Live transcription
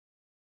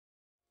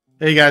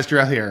Hey guys,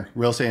 Darrell here,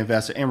 real estate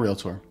investor and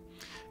realtor.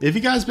 If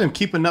you guys have been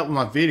keeping up with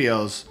my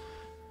videos,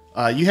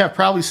 you have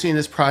probably seen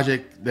this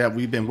project that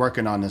we've been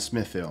working on in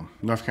Smithfield,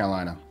 North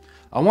Carolina.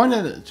 I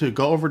wanted to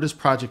go over this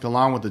project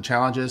along with the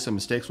challenges and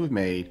mistakes we've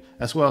made,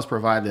 as well as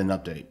provide an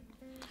update.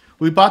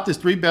 We bought this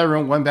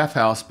 3-bedroom, 1-bath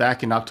house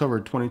back in October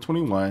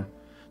 2021.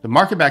 The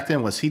market back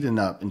then was heating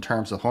up in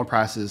terms of home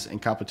prices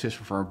and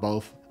competition for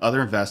both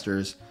other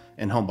investors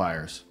and home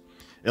buyers.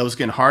 It was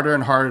getting harder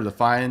and harder to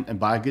find and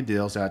buy good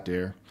deals out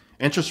there.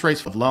 Interest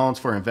rates of loans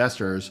for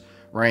investors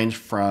range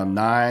from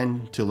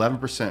 9 to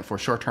 11% for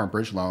short-term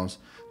bridge loans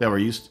that were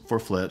used for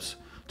flips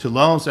to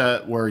loans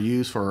that were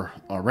used for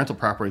rental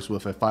properties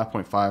with a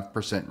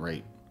 5.5%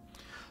 rate.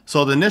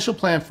 So the initial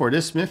plan for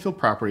this Smithfield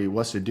property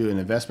was to do an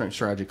investment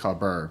strategy called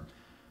BRRRR,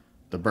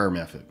 the BRRRR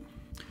method.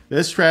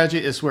 This strategy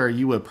is where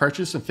you would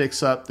purchase and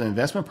fix up the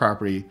investment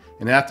property,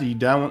 and after you're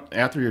done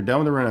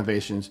with the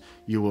renovations,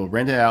 you will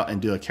rent it out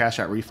and do a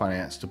cash-out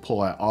refinance to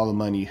pull out all the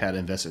money you had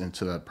invested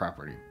into that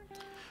property.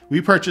 We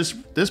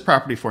purchased this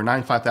property for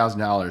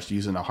 $95,000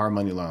 using a hard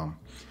money loan.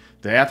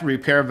 The after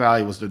repair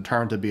value was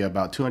determined to be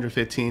about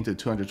 $215,000 to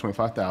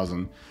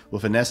 $225,000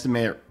 with an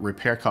estimated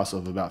repair cost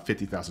of about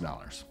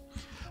 $50,000.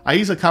 I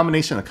use a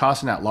combination of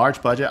costing out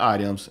large budget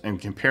items and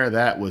compare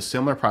that with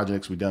similar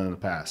projects we've done in the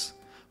past.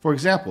 For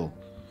example,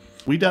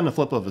 we've done the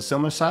flip of a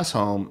similar size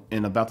home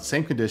in about the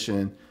same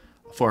condition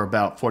for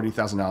about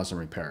 $40,000 in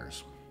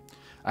repairs.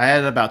 I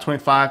added about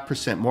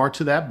 25% more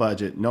to that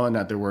budget, knowing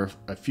that there were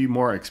a few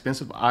more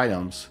expensive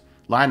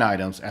line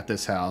items at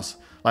this house,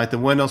 like the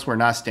windows were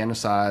not standard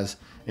size.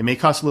 It may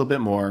cost a little bit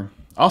more.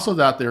 Also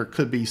that there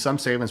could be some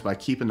savings by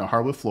keeping the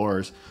hardwood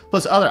floors,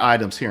 plus other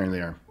items here and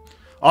there.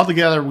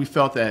 Altogether, we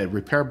felt that a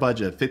repair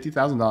budget of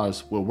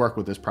 $50,000 will work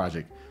with this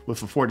project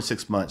with a 4 to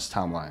 6 months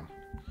timeline.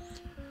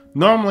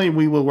 Normally,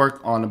 we will work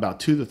on about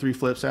 2 to 3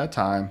 flips at a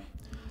time.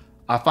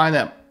 I find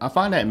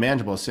that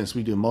manageable since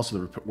we do most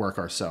of the work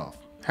ourselves.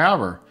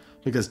 However,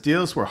 because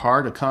deals were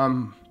hard to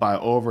come by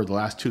over the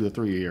last 2 to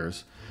 3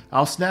 years, I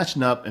was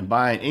snatching up and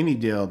buying any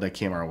deal that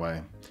came our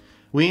way.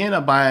 We ended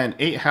up buying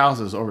 8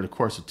 houses over the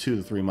course of 2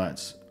 to 3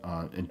 months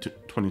in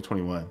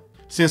 2021.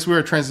 Since we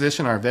were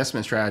transitioning our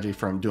investment strategy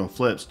from doing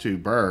flips to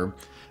BRRRR,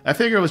 I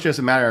figured it was just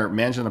a matter of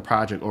managing the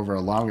project over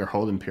a longer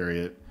holding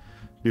period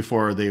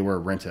before they were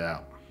rented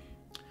out.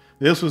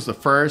 This was the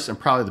first and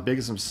probably the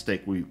biggest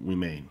mistake we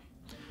made.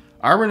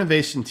 Our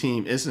renovation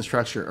team isn't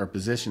structured or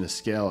positioned to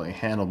scale and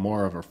handle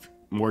more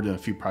than a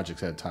few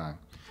projects at a time.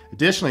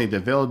 Additionally, the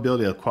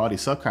availability of quality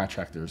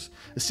subcontractors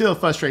is still a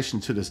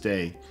frustration to this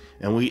day,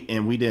 and we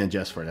didn't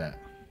adjust for that.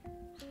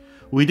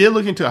 We did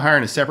look into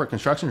hiring a separate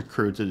construction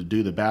crew to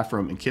do the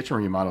bathroom and kitchen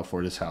remodel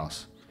for this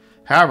house.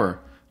 However,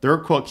 their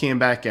quote came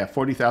back at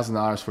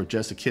 $40,000 for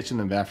just the kitchen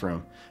and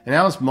bathroom, and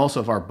that was most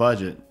of our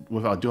budget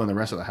without doing the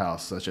rest of the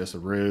house, such as the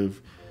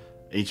roof,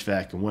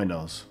 HVAC, and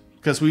windows.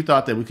 Because we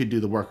thought that we could do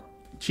the work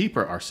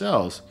cheaper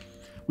ourselves,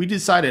 we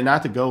decided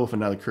not to go with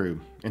another crew.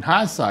 In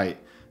hindsight,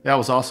 that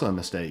was also a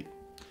mistake.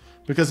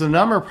 Because the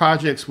number of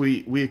projects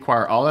we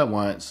acquire all at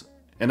once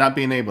and not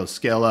being able to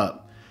scale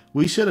up,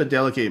 we should have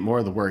delegated more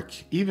of the work,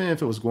 even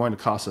if it was going to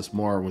cost us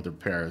more with the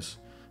repairs.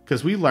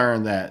 Because we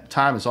learned that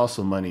time is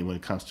also money when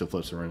it comes to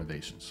flips and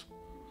renovations.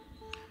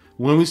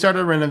 When we started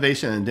the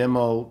renovation and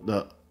demo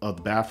of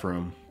the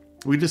bathroom,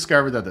 we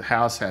discovered that the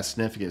house has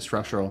significant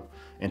structural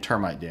and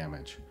termite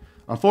damage.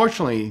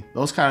 Unfortunately,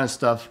 those kind of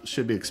stuff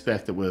should be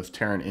expected with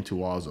tearing into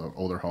walls of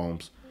older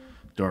homes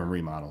during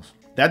remodels.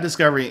 That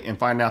discovery and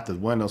finding out that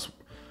windows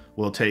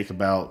will take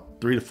about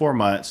 3 to 4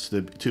 months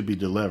to be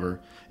delivered,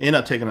 end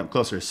up taking up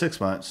closer to 6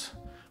 months.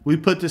 We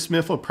put this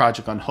Smithfield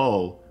project on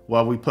hold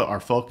while we put our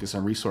focus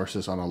and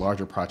resources on a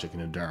larger project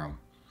in Durham.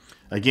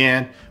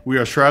 Again, we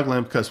are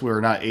struggling because we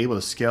were not able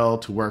to scale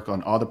to work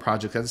on all the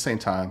projects at the same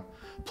time.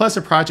 Plus,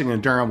 the project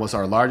in Durham was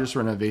our largest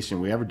renovation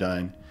we ever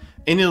done.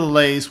 Any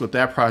delays with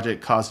that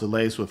project caused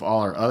delays with all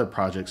our other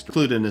projects,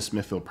 including this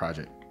Smithfield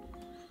project.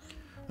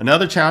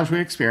 Another challenge we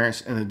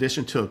experienced, in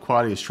addition to a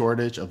quality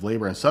shortage of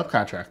labor and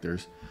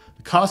subcontractors,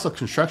 the cost of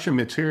construction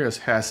materials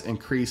has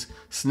increased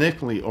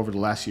significantly over the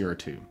last year or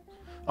two.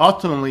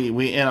 Ultimately,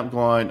 we end up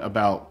going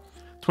about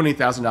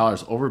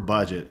 $20,000 over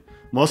budget,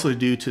 mostly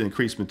due to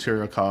increased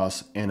material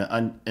costs and the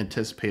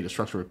unanticipated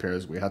structural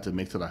repairs we had to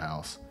make to the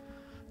house.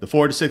 The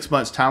 4 to 6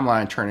 months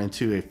timeline turned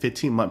into a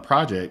 15-month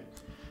project,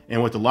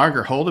 and with the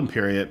longer holding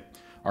period,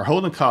 our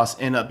holding costs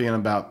end up being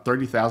about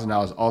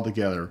 $30,000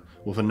 altogether,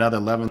 with another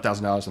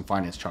 $11,000 in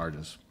finance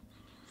charges.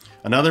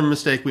 Another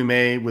mistake we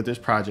made with this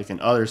project and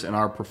others in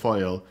our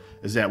portfolio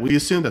is that we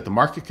assumed that the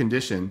market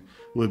condition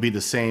would be the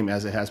same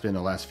as it has been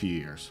the last few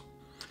years.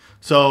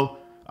 So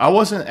I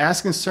wasn't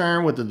as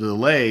concerned with the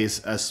delays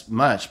as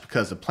much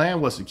because the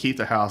plan was to keep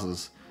the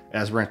houses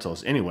as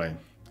rentals anyway,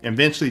 and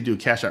eventually do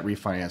cash out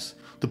refinance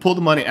to pull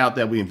the money out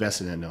that we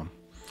invested in them.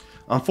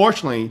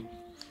 Unfortunately,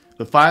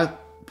 the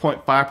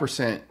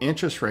 5.5%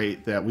 interest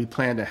rate that we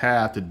planned to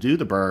have to do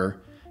the BRRRR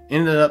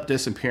ended up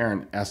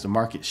disappearing as the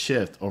market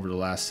shifted over the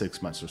last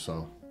 6 months or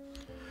so.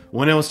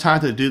 When it was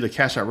time to do the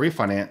cash out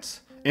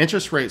refinance,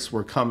 interest rates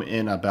were coming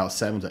in about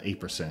 7 to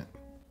 8%.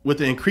 With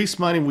the increased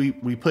money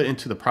we put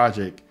into the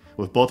project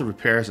with both the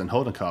repairs and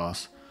holding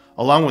costs,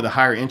 along with the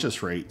higher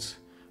interest rates,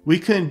 we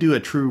couldn't do a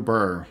true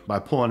BRRRR by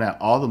pulling out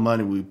all the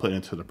money we put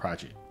into the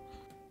project.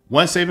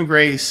 One saving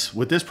grace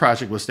with this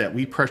project was that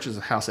we purchased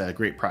the house at a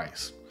great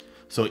price.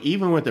 So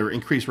even with the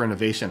increased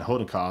renovation and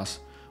holding costs,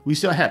 we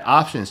still had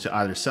options to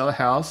either sell the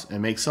house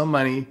and make some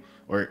money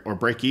or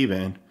break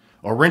even,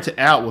 or rent it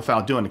out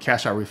without doing the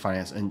cash out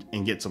refinance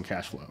and get some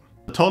cash flow.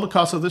 The total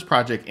cost of this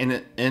project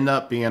ended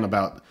up being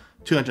about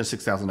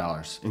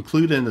 $206,000,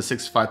 including the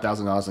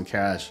 $65,000 in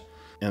cash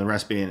and the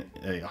rest being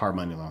a hard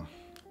money loan.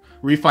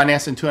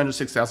 Refinancing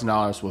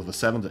 $206,000 with a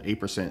 7 to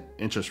 8%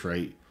 interest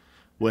rate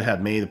would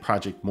have made the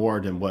project more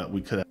than what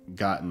we could have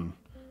gotten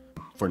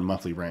for the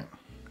monthly rent.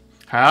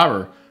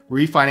 However,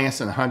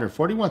 refinancing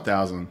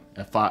 $141,000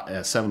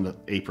 at 7 to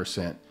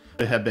 8%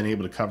 would have been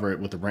able to cover it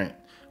with the rent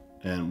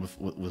and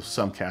with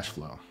some cash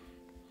flow.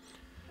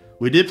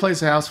 We did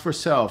place the house for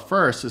sale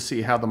first to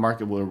see how the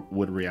market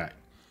would react.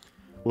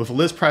 With a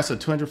list price of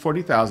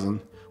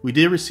 $240,000, we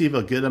did receive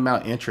a good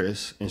amount of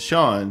interest in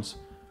showings,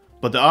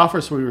 but the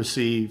offers we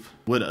received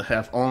would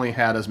have only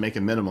had us make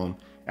a minimum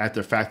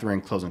after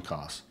factoring closing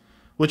costs,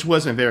 which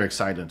wasn't very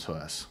exciting to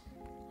us.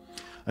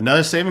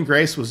 Another saving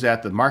grace was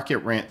that the market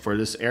rent for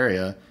this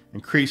area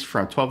increased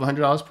from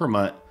 $1,200 per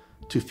month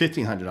to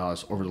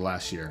 $1,500 over the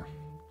last year.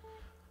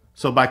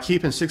 So by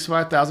keeping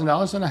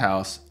 $65,000 in the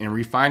house and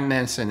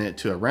refinancing it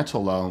to a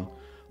rental loan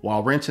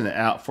while renting it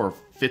out for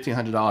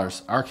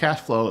 $1,500, our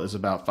cash flow is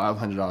about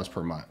 $500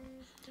 per month.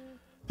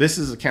 This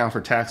is accounting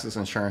for taxes,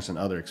 insurance, and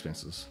other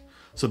expenses.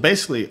 So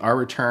basically, our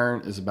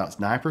return is about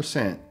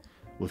 9%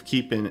 with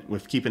keeping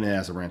it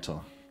as a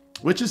rental,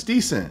 which is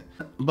decent,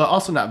 but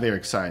also not very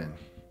exciting.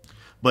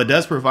 But it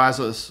does provide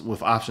us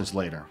with options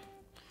later.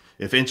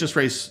 If interest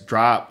rates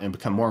drop and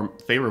become more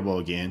favorable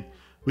again,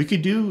 we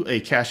could do a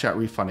cash out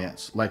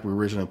refinance like we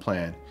originally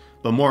planned,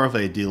 but more of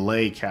a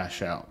delayed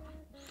cash out.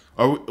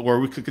 Or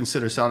we could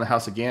consider selling the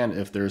house again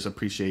if there's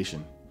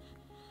appreciation.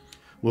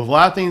 With a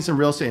lot of things in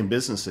real estate and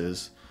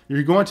businesses,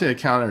 you're going to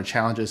encounter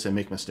challenges and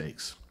make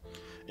mistakes.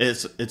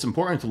 It's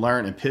important to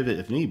learn and pivot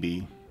if need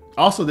be.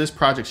 Also, this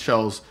project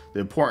shows the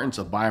importance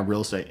of buying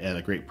real estate at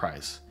a great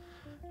price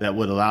that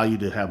would allow you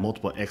to have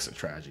multiple exit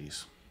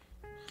strategies.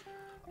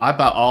 I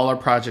bought all our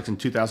projects in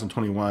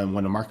 2021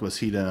 when the market was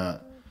heating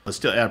up, but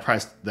still at a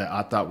price that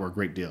I thought were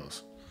great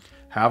deals.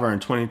 However, in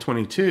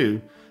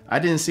 2022, I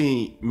didn't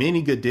see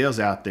many good deals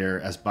out there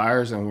as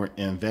buyers and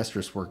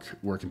investors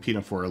were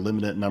competing for a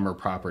limited number of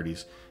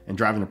properties and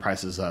driving the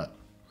prices up.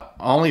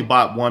 I only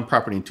bought one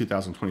property in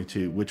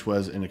 2022, which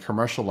was in a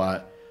commercial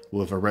lot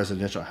with a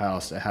residential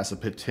house that has the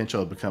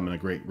potential of becoming a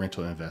great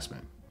rental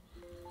investment.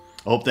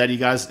 I hope that you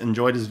guys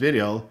enjoyed this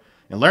video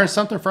and learned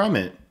something from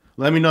it.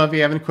 Let me know if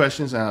you have any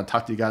questions, and I'll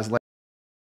talk to you guys later.